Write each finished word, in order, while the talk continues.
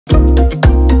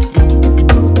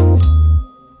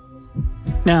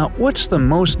Now, what's the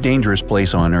most dangerous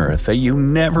place on Earth that you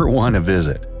never want to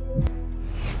visit?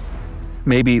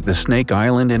 Maybe the Snake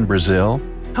Island in Brazil?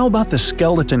 How about the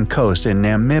Skeleton Coast in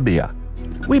Namibia?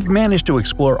 We've managed to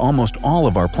explore almost all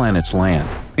of our planet's land,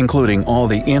 including all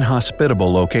the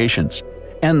inhospitable locations.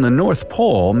 And the North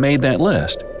Pole made that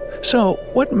list. So,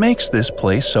 what makes this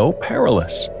place so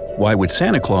perilous? Why would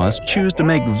Santa Claus choose to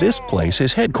make this place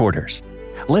his headquarters?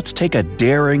 Let's take a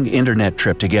daring internet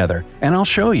trip together, and I'll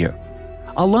show you.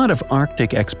 A lot of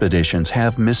Arctic expeditions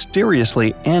have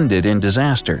mysteriously ended in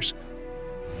disasters.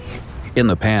 In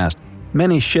the past,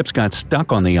 many ships got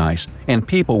stuck on the ice and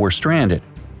people were stranded.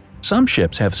 Some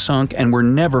ships have sunk and were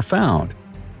never found.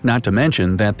 Not to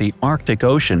mention that the Arctic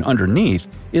Ocean underneath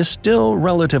is still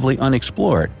relatively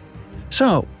unexplored.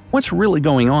 So, what's really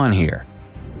going on here?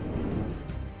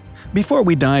 Before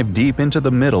we dive deep into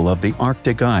the middle of the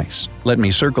Arctic ice, let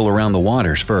me circle around the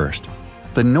waters first.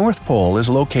 The North Pole is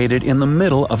located in the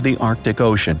middle of the Arctic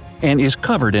Ocean and is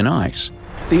covered in ice.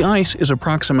 The ice is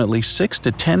approximately 6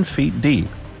 to 10 feet deep,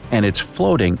 and it's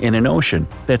floating in an ocean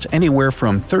that's anywhere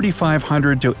from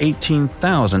 3,500 to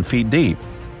 18,000 feet deep.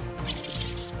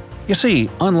 You see,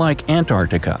 unlike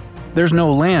Antarctica, there's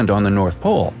no land on the North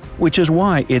Pole, which is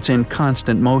why it's in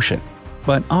constant motion.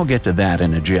 But I'll get to that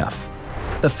in a jiff.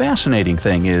 The fascinating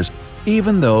thing is,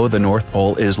 even though the North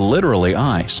Pole is literally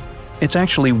ice, it's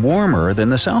actually warmer than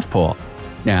the South Pole.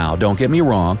 Now, don't get me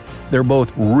wrong, they're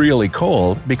both really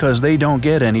cold because they don't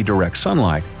get any direct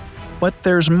sunlight. But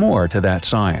there's more to that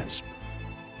science.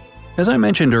 As I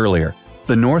mentioned earlier,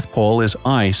 the North Pole is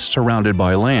ice surrounded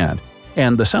by land,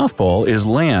 and the South Pole is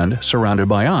land surrounded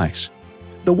by ice.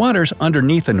 The waters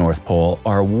underneath the North Pole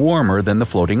are warmer than the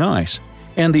floating ice,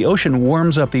 and the ocean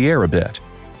warms up the air a bit.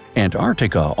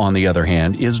 Antarctica, on the other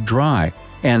hand, is dry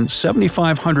and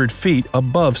 7,500 feet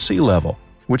above sea level,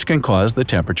 which can cause the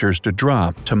temperatures to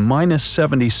drop to minus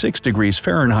 76 degrees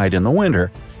Fahrenheit in the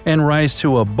winter and rise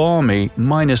to a balmy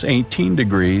minus 18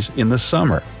 degrees in the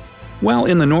summer. While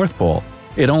in the North Pole,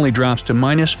 it only drops to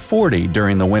minus 40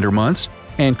 during the winter months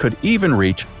and could even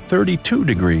reach 32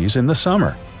 degrees in the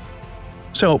summer.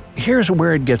 So here's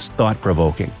where it gets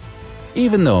thought-provoking.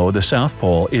 Even though the South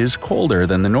Pole is colder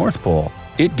than the North Pole,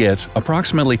 it gets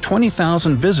approximately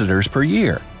 20,000 visitors per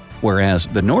year, whereas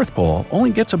the North Pole only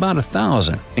gets about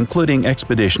 1,000, including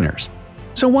expeditioners.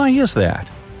 So why is that?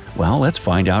 Well, let's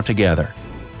find out together.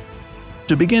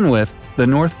 To begin with, the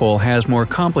North Pole has more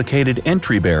complicated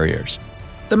entry barriers.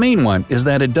 The main one is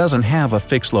that it doesn't have a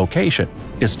fixed location.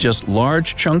 It's just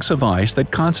large chunks of ice that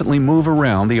constantly move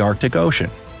around the Arctic Ocean.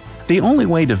 The only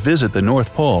way to visit the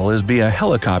North Pole is via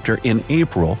helicopter in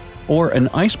April or an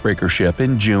icebreaker ship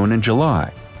in June and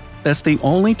July. That's the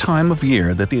only time of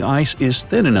year that the ice is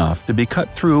thin enough to be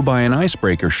cut through by an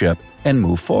icebreaker ship and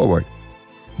move forward.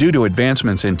 Due to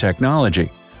advancements in technology,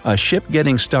 a ship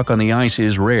getting stuck on the ice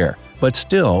is rare, but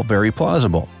still very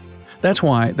plausible. That's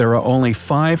why there are only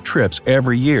 5 trips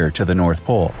every year to the North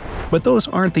Pole. But those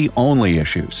aren't the only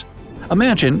issues.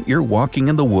 Imagine you're walking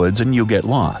in the woods and you get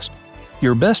lost.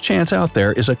 Your best chance out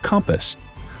there is a compass.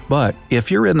 But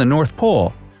if you're in the North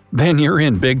Pole, then you're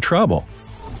in big trouble.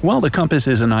 While the compass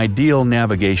is an ideal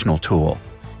navigational tool,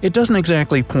 it doesn't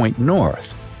exactly point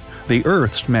north. The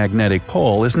Earth's magnetic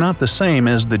pole is not the same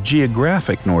as the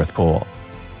geographic North Pole.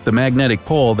 The magnetic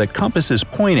pole that compasses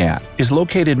point at is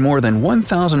located more than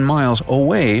 1,000 miles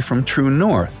away from true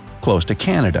north, close to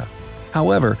Canada.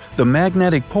 However, the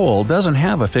magnetic pole doesn't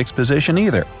have a fixed position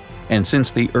either, and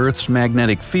since the Earth's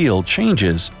magnetic field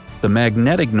changes, the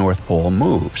magnetic North Pole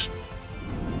moves.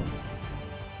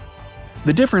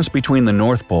 The difference between the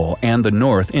North Pole and the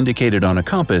north indicated on a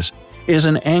compass is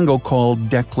an angle called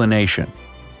declination.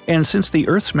 And since the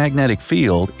Earth's magnetic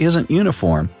field isn't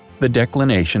uniform, the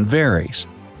declination varies.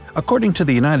 According to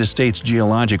the United States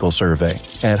Geological Survey,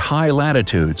 at high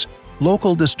latitudes,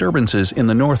 local disturbances in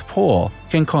the North Pole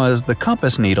can cause the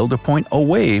compass needle to point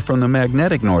away from the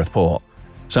magnetic North Pole.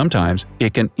 Sometimes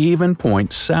it can even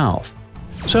point south.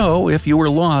 So if you were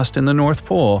lost in the North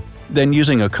Pole, then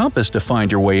using a compass to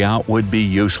find your way out would be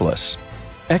useless.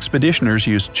 Expeditioners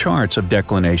use charts of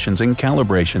declinations and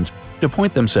calibrations to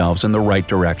point themselves in the right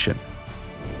direction.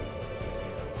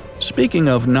 Speaking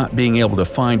of not being able to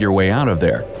find your way out of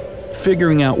there,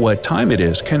 figuring out what time it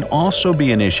is can also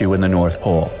be an issue in the North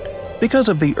Pole. Because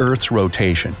of the Earth's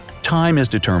rotation, time is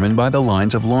determined by the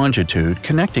lines of longitude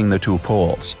connecting the two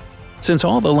poles. Since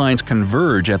all the lines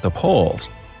converge at the poles,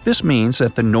 this means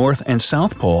that the North and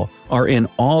South Pole are in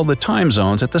all the time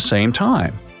zones at the same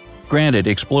time. Granted,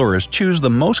 explorers choose the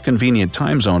most convenient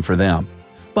time zone for them.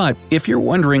 But if you're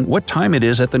wondering what time it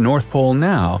is at the North Pole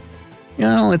now,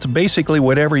 well, it's basically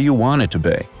whatever you want it to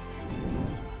be.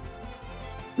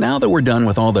 Now that we're done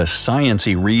with all the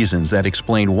science-y reasons that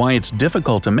explain why it's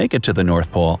difficult to make it to the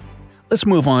North Pole, let's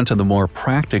move on to the more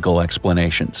practical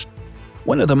explanations.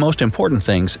 One of the most important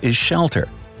things is shelter.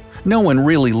 No one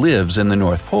really lives in the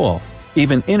North Pole.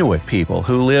 Even Inuit people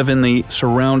who live in the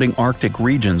surrounding Arctic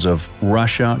regions of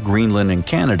Russia, Greenland, and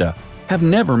Canada have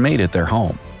never made it their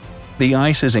home. The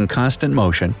ice is in constant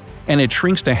motion, and it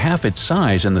shrinks to half its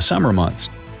size in the summer months.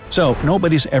 So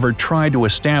nobody's ever tried to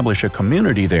establish a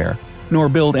community there, nor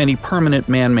build any permanent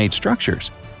man-made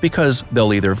structures, because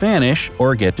they'll either vanish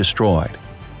or get destroyed.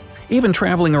 Even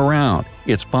traveling around,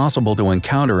 it's possible to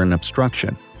encounter an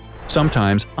obstruction.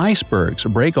 Sometimes icebergs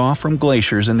break off from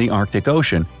glaciers in the Arctic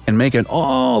Ocean and make it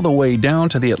all the way down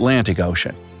to the Atlantic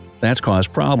Ocean. That's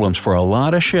caused problems for a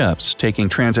lot of ships taking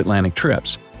transatlantic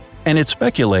trips, and it's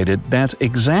speculated that's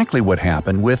exactly what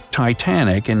happened with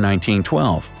Titanic in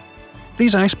 1912.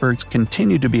 These icebergs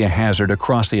continue to be a hazard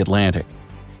across the Atlantic.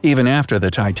 Even after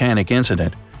the Titanic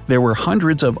incident, there were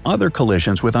hundreds of other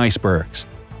collisions with icebergs.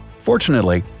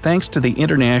 Fortunately, thanks to the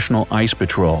International Ice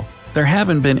Patrol, there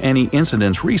haven't been any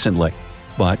incidents recently,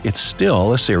 but it's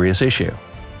still a serious issue.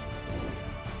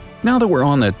 Now that we're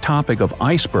on the topic of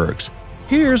icebergs,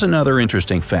 here's another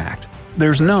interesting fact.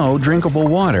 There's no drinkable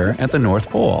water at the North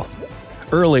Pole.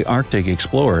 Early Arctic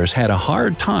explorers had a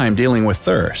hard time dealing with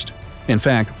thirst. In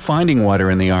fact, finding water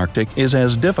in the Arctic is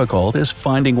as difficult as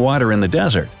finding water in the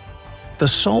desert. The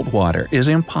salt water is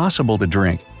impossible to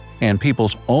drink, and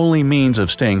people's only means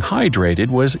of staying hydrated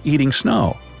was eating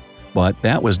snow. But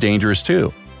that was dangerous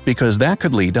too, because that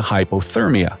could lead to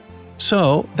hypothermia.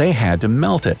 So they had to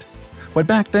melt it. But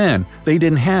back then, they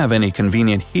didn't have any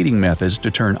convenient heating methods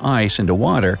to turn ice into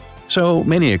water, so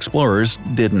many explorers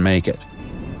didn't make it.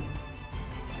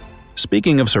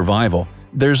 Speaking of survival,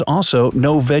 there's also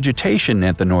no vegetation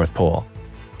at the North Pole.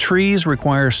 Trees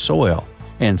require soil,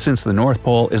 and since the North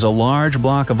Pole is a large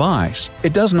block of ice,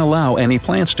 it doesn't allow any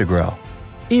plants to grow.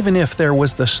 Even if there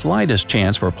was the slightest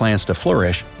chance for plants to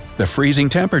flourish, the freezing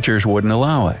temperatures wouldn't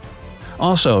allow it.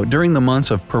 Also, during the months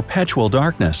of perpetual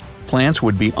darkness, plants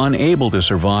would be unable to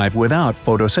survive without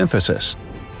photosynthesis.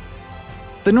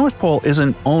 The North Pole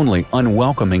isn't only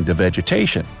unwelcoming to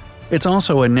vegetation, it's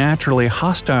also a naturally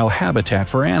hostile habitat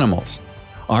for animals.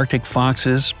 Arctic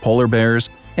foxes, polar bears,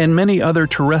 and many other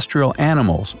terrestrial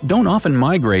animals don't often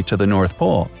migrate to the North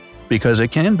Pole because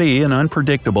it can be an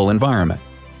unpredictable environment.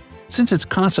 Since it's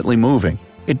constantly moving,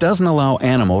 it doesn't allow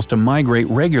animals to migrate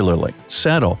regularly,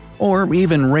 settle, or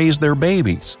even raise their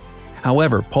babies.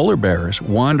 However, polar bears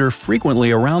wander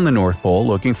frequently around the North Pole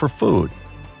looking for food.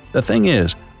 The thing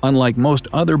is, unlike most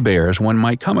other bears one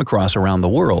might come across around the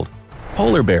world,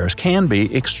 polar bears can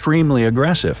be extremely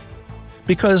aggressive.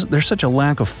 Because there's such a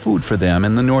lack of food for them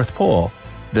in the North Pole,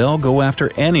 they'll go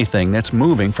after anything that's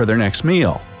moving for their next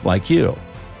meal, like you.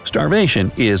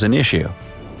 Starvation is an issue.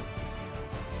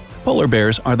 Polar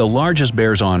bears are the largest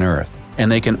bears on Earth,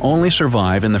 and they can only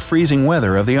survive in the freezing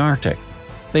weather of the Arctic.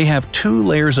 They have 2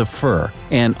 layers of fur,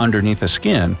 and underneath the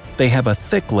skin, they have a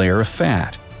thick layer of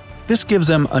fat. This gives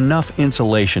them enough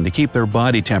insulation to keep their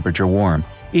body temperature warm,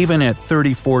 even at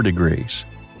 34 degrees.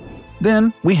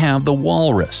 Then we have the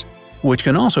walrus, which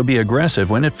can also be aggressive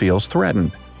when it feels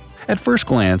threatened. At first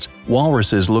glance,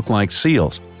 walruses look like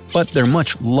seals, but they're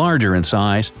much larger in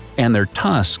size, and their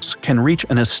tusks can reach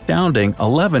an astounding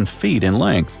 11 feet in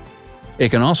length. It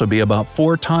can also be about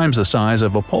 4 times the size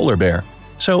of a polar bear,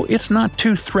 so it's not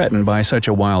too threatened by such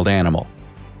a wild animal.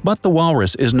 But the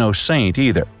walrus is no saint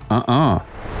either.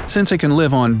 Since it can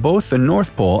live on both the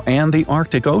North Pole and the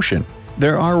Arctic Ocean,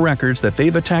 there are records that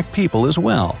they've attacked people as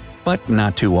well, but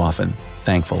not too often,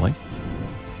 thankfully.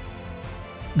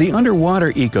 The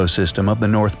underwater ecosystem of the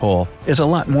North Pole is a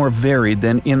lot more varied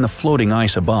than in the floating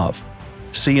ice above.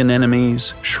 Sea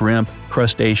anemones, shrimp,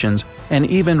 crustaceans, and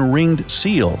even ringed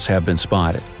seals have been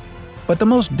spotted. But the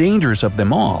most dangerous of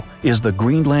them all is the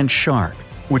Greenland shark,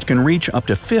 which can reach up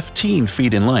to 15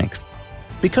 feet in length.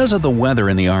 Because of the weather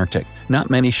in the Arctic, not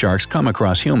many sharks come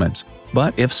across humans,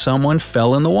 but if someone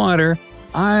fell in the water,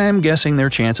 I'm guessing their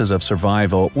chances of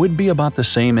survival would be about the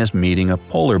same as meeting a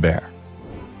polar bear.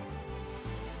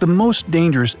 The most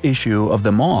dangerous issue of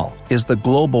them all is the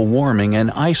global warming and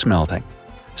ice melting.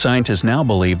 Scientists now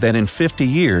believe that in 50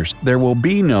 years there will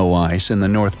be no ice in the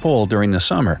North Pole during the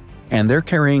summer, and they're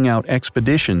carrying out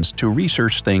expeditions to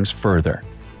research things further.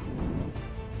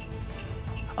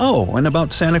 Oh, and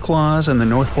about Santa Claus and the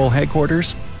North Pole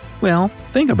headquarters? Well,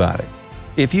 think about it.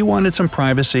 If you wanted some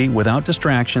privacy without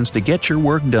distractions to get your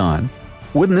work done,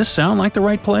 wouldn't this sound like the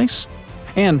right place?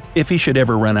 And if he should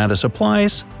ever run out of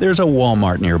supplies, there's a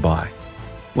Walmart nearby.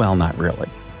 Well, not really.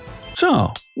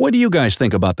 So, what do you guys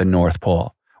think about the North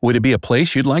Pole? Would it be a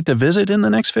place you'd like to visit in the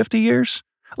next 50 years?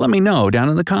 Let me know down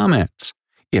in the comments.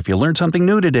 If you learned something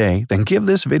new today, then give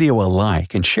this video a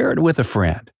like and share it with a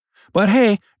friend. But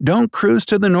hey, don't cruise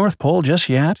to the North Pole just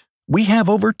yet. We have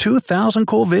over 2,000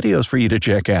 cool videos for you to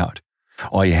check out.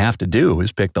 All you have to do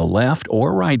is pick the left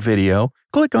or right video,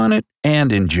 click on it,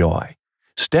 and enjoy.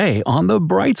 Stay on the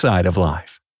bright side of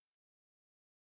life.